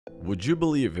Would you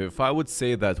believe if I would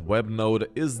say that Webnode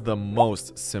is the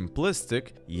most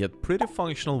simplistic yet pretty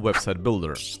functional website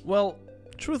builder? Well,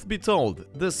 truth be told,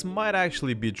 this might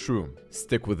actually be true.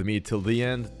 Stick with me till the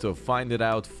end to find it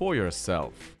out for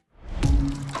yourself.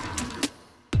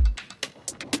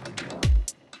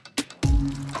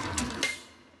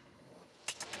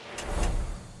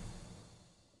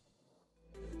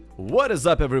 What is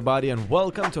up, everybody, and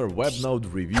welcome to our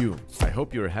Webnode review. I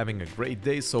hope you're having a great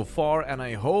day so far, and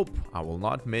I hope I will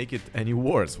not make it any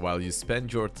worse while you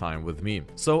spend your time with me.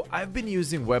 So I've been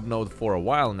using Webnode for a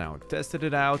while now, tested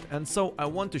it out, and so I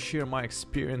want to share my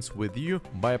experience with you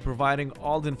by providing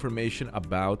all the information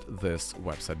about this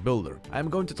website builder. I'm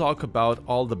going to talk about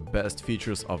all the best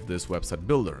features of this website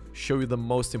builder, show you the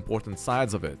most important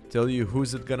sides of it, tell you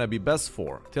who's it gonna be best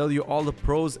for, tell you all the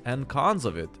pros and cons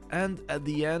of it, and at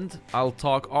the end I'll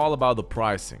talk all about the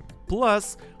pricing.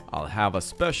 Plus, I'll have a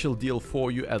special deal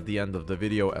for you at the end of the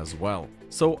video as well.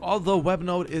 So although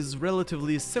Webnode is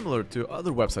relatively similar to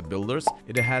other website builders,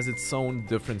 it has its own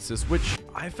differences which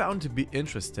I found to be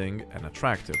interesting and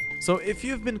attractive. So if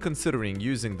you've been considering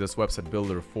using this website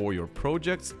builder for your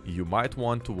projects, you might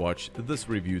want to watch this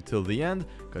review till the end,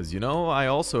 because you know I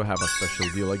also have a special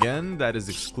deal again that is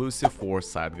exclusive for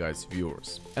Side Guides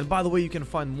viewers. And by the way, you can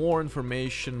find more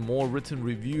information, more written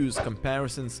reviews,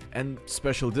 comparisons, and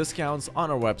special discounts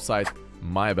on our website,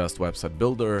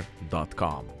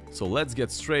 mybestwebsitebuilder.com. So let's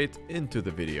get straight into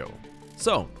the video.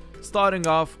 So, starting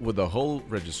off with the whole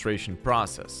registration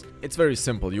process. It's very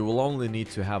simple. You will only need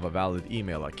to have a valid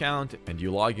email account and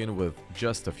you log in with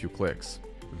just a few clicks.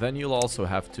 Then you'll also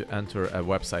have to enter a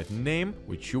website name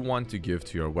which you want to give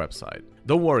to your website.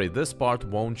 Don't worry, this part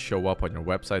won't show up on your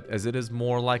website as it is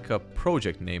more like a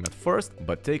project name at first,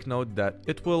 but take note that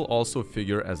it will also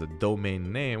figure as a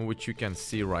domain name, which you can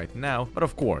see right now, but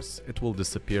of course, it will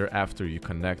disappear after you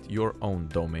connect your own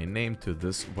domain name to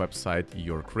this website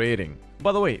you're creating.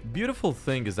 By the way, beautiful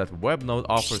thing is that Webnode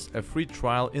offers a free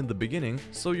trial in the beginning,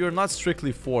 so you're not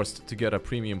strictly forced to get a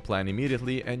premium plan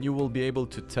immediately, and you will be able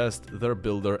to test their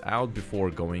builder out before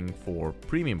going for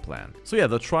premium plan. So yeah,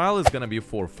 the trial is gonna be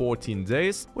for 14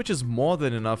 days, which is more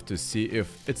than enough to see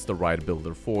if it's the right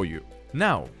builder for you.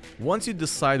 Now, once you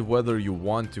decide whether you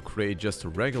want to create just a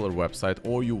regular website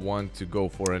or you want to go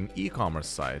for an e-commerce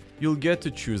site, you'll get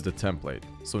to choose the template.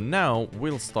 So now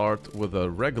we'll start with a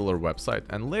regular website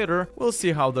and later we'll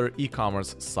see how their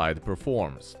e-commerce site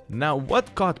performs. Now,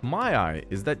 what caught my eye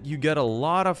is that you get a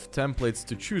lot of templates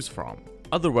to choose from.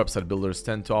 Other website builders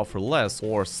tend to offer less,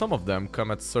 or some of them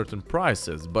come at certain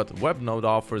prices, but Webnode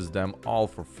offers them all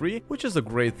for free, which is a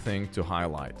great thing to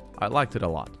highlight. I liked it a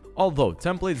lot. Although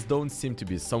templates don't seem to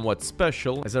be somewhat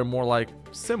special, as they're more like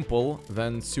simple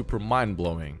than super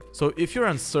mind-blowing. So if you're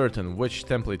uncertain which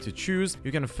template to choose,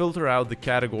 you can filter out the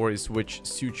categories which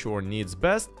suit your needs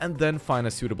best and then find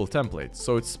a suitable template.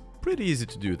 So it's pretty easy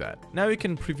to do that. Now you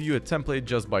can preview a template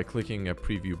just by clicking a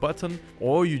preview button,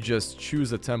 or you just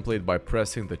choose a template by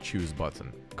pressing the choose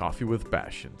button. Coffee with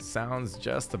passion. Sounds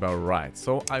just about right.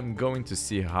 So I'm going to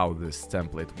see how this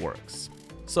template works.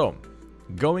 So,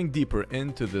 going deeper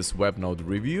into this Webnode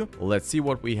review, let's see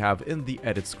what we have in the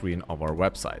edit screen of our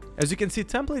website. As you can see,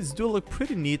 templates do look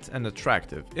pretty neat and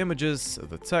attractive. Images,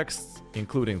 the text,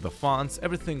 including the fonts,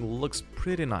 everything looks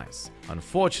pretty nice.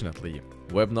 Unfortunately,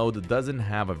 Webnode doesn't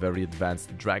have a very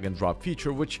advanced drag and drop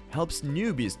feature which helps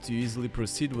newbies to easily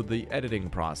proceed with the editing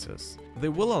process. They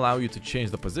will allow you to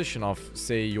change the position of,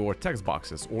 say, your text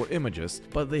boxes or images,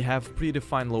 but they have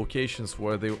predefined locations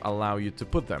where they allow you to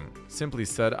put them. Simply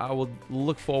said, I would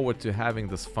look forward to having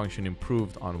this function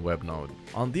improved on Webnode.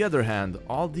 On the other hand,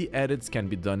 all the edits can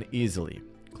be done easily.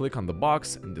 Click on the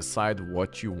box and decide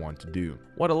what you want to do.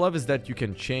 What I love is that you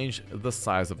can change the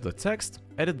size of the text,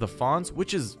 edit the fonts,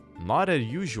 which is not a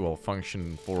usual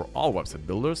function for all website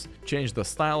builders, change the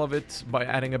style of it by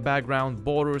adding a background,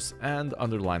 borders, and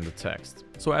underline the text.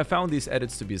 So I found these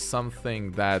edits to be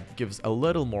something that gives a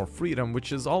little more freedom,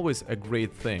 which is always a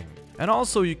great thing. And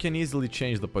also you can easily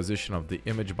change the position of the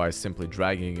image by simply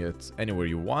dragging it anywhere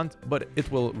you want, but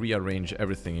it will rearrange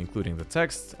everything including the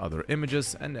text, other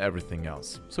images, and everything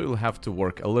else. So you'll have to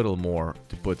work a little more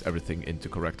to put everything into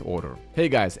correct order. Hey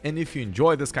guys, and if you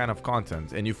enjoy this kind of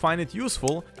content and you find it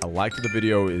useful, a like to the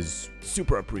video is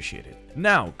super appreciated.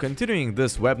 Now, continuing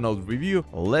this Webnode review,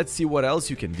 let's see what else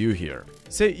you can do here.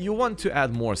 Say you want to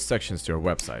add more sections to your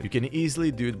website. You can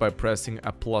easily do it by pressing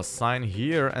a plus sign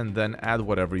here and then add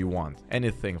whatever you want.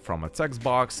 Anything from a text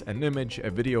box, an image,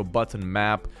 a video button,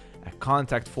 map, a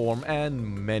contact form, and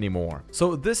many more.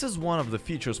 So this is one of the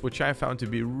features which I found to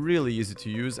be really easy to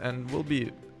use and will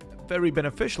be very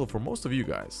beneficial for most of you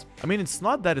guys. I mean, it's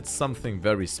not that it's something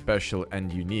very special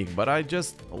and unique, but I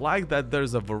just like that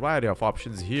there's a variety of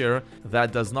options here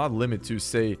that does not limit to,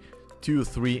 say,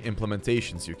 2-3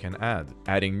 implementations you can add.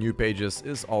 Adding new pages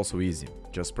is also easy.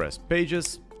 Just press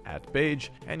Pages, Add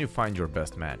Page, and you find your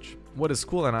best match. What is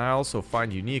cool and I also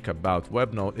find unique about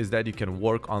Webnode is that you can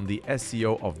work on the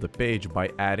SEO of the page by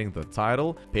adding the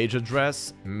title, page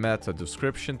address, meta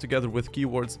description together with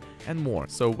keywords, and more.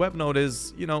 So Webnode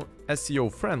is,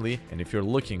 SEO friendly, and if you're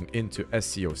looking into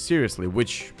SEO seriously,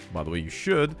 which, by the way, you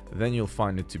should, then you'll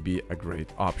find it to be a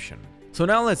great option. So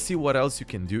now let's see what else you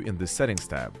can do in the settings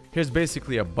tab. Here's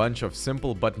basically a bunch of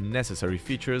simple but necessary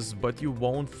features, but you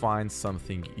won't find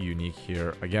something unique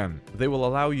here again. They will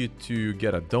allow you to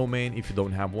get a domain if you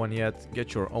don't have one yet,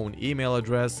 get your own email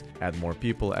address, add more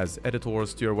people as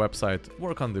editors to your website,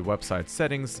 work on the website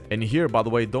settings, and here, by the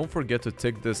way, don't forget to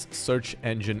tick this search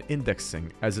engine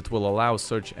indexing, as it will allow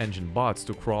search engine bots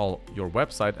to crawl your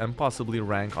website and possibly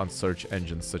rank on search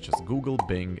engines such as Google,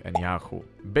 Bing, and Yahoo.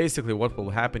 Basically, what will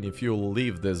happen if you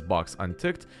leave this box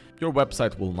unticked, your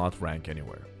website will not rank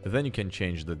anywhere. Then you can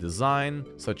change the design,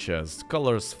 such as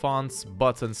colors, fonts,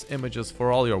 buttons, images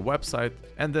for all your website,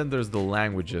 and then there's the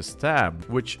languages tab,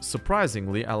 which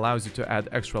surprisingly allows you to add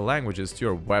extra languages to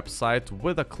your website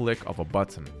with a click of a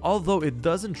button. Although it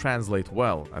doesn't translate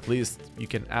well, at least you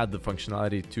can add the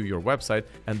functionality to your website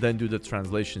and then do the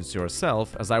translations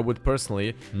yourself, as I would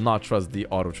personally not trust the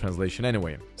auto translation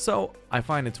anyway. So I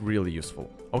find it really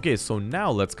useful. Okay, so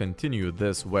now let's continue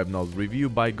this Webnode review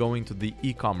by going to the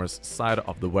e-commerce side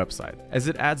of the website. As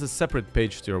it adds a separate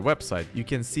page to your website, you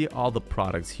can see all the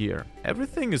products here.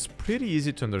 Everything is pretty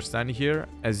easy to understand here,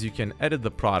 as you can edit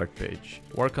the product page,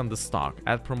 work on the stock,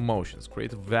 add promotions,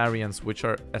 create variants, which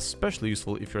are especially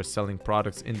useful if you're selling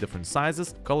products in different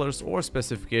sizes, colors, or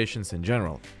specifications in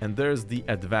general. And there's the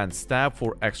advanced tab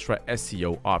for extra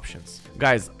SEO options.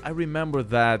 Guys, I remember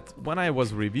that when I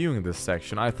was reviewing this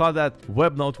section, I thought that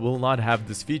Webnode will not have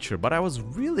this feature, but I was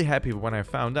really happy when I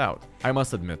found out. I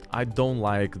must admit, I don't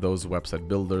like those website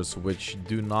builders which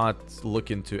do not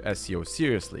look into SEO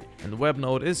seriously, and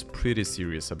Webnode is pretty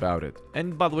serious about it.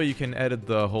 And by the way, you can edit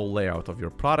the whole layout of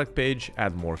your product page,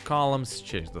 add more columns,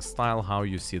 change the style, how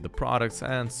you see the products,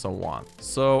 and so on.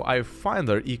 So I find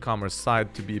their e-commerce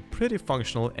site to be pretty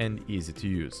functional and easy to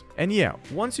use. And yeah,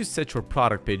 once you set your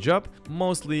product page up,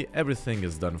 mostly everything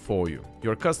is done for you.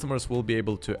 Your customers will be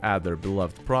able to add their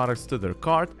beloved products to their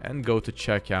cart and go to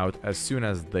checkout as soon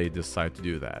as they decide to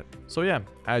do that. So yeah,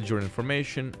 add your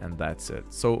information and that's it.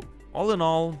 So all in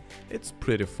all, it's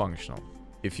pretty functional.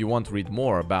 If you want to read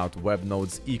more about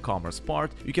Webnode's e-commerce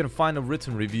part, you can find a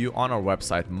written review on our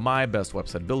website,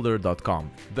 mybestwebsitebuilder.com.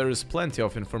 There is plenty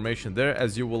of information there,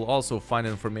 as you will also find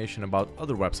information about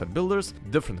other website builders,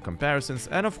 different comparisons,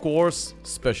 and of course,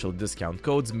 special discount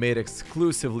codes made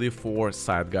exclusively for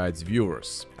Site Guides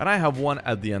viewers. And I have one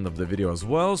at the end of the video as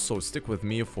well, so stick with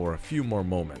me for a few more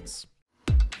moments.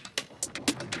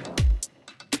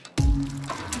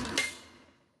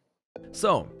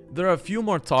 So, there are a few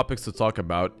more topics to talk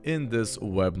about in this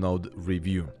Webnode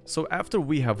review. So after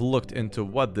we have looked into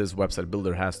what this website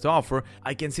builder has to offer,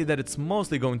 I can see that it's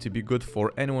mostly going to be good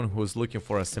for anyone who is looking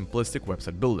for a simplistic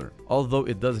website builder. Although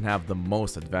it doesn't have the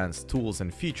most advanced tools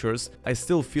and features, I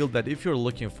still feel that if you're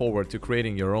looking forward to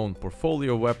creating your own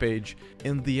portfolio webpage,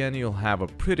 in the end you'll have a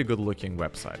pretty good looking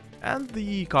website. And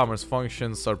the e-commerce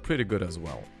functions are pretty good as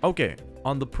well. Okay.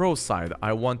 On the pro side,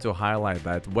 I want to highlight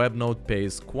that Webnode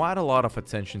pays quite a lot of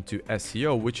attention to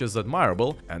SEO, which is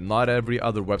admirable, and not every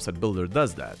other website builder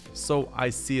does that, so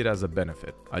I see it as a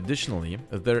benefit. Additionally,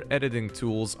 their editing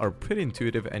tools are pretty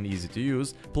intuitive and easy to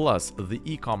use, plus the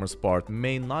e-commerce part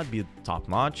may not be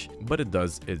top-notch, but it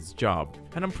does its job.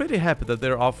 And I'm pretty happy that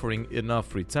they're offering enough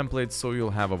free templates so you'll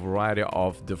have a variety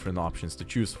of different options to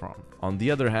choose from. On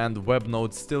the other hand,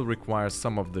 Webnode still requires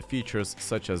some of the features,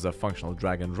 such as a functional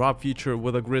drag and drop feature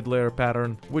with a grid layer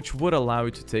pattern, which would allow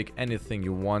you to take anything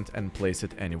you want and place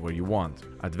it anywhere you want.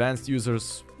 Advanced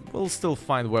users will still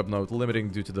find Webnode limiting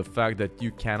due to the fact that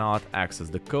you cannot access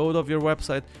the code of your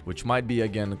website, which might be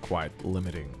again quite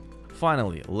limiting.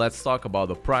 Finally, let's talk about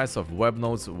the price of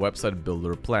Webnode's website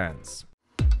builder plans.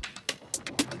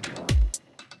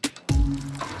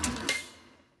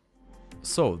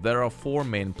 So there are 4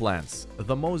 main plans.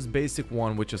 The most basic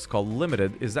one, which is called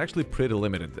limited, is actually pretty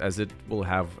limited, as it will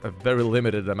have a very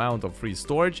limited amount of free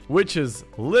storage, which is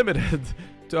limited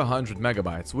to 100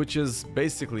 megabytes, which is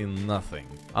basically nothing.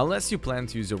 Unless you plan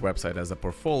to use your website as a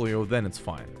portfolio, then it's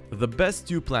fine. The best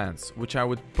 2 plans, which I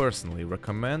would personally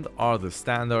recommend, are the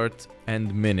standard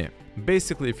and mini.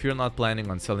 Basically, if you're not planning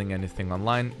on selling anything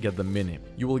online, get the mini.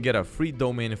 You will get a free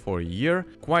domain for a year,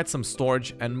 quite some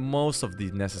storage, and most of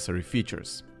the necessary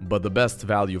features. But the best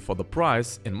value for the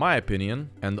price, in my opinion,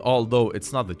 and although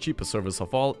it's not the cheapest service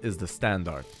of all, is the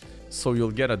standard. So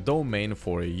you'll get a domain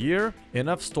for a year,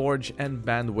 enough storage and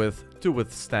bandwidth to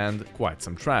withstand quite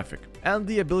some traffic, and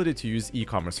the ability to use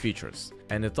e-commerce features.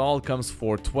 And it all comes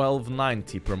for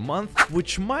 $12.90 per month,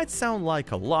 which might sound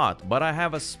like a lot, but I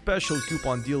have a special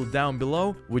coupon deal down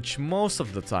below, which most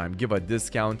of the time give a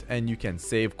discount and you can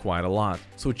save quite a lot.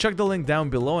 So check the link down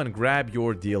below and grab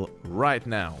your deal right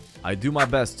now. I do my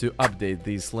best to update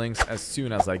these links as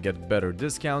soon as I get better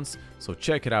discounts, so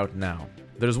check it out now.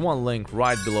 There's one link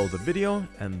right below the video,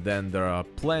 and then there are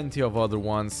plenty of other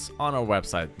ones on our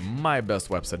website,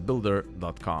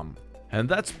 mybestwebsitebuilder.com. And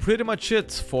that's pretty much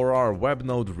it for our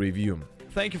Webnode review.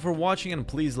 Thank you for watching, and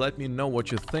please let me know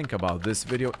what you think about this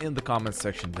video in the comments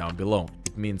section down below.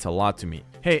 It means a lot to me.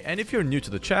 Hey, and if you're new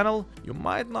to the channel, you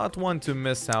might not want to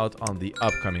miss out on the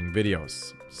upcoming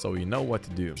videos, so you know what to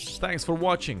do. Thanks for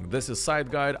watching. This is Site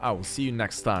Guide. I will see you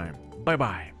next time. Bye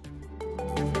bye.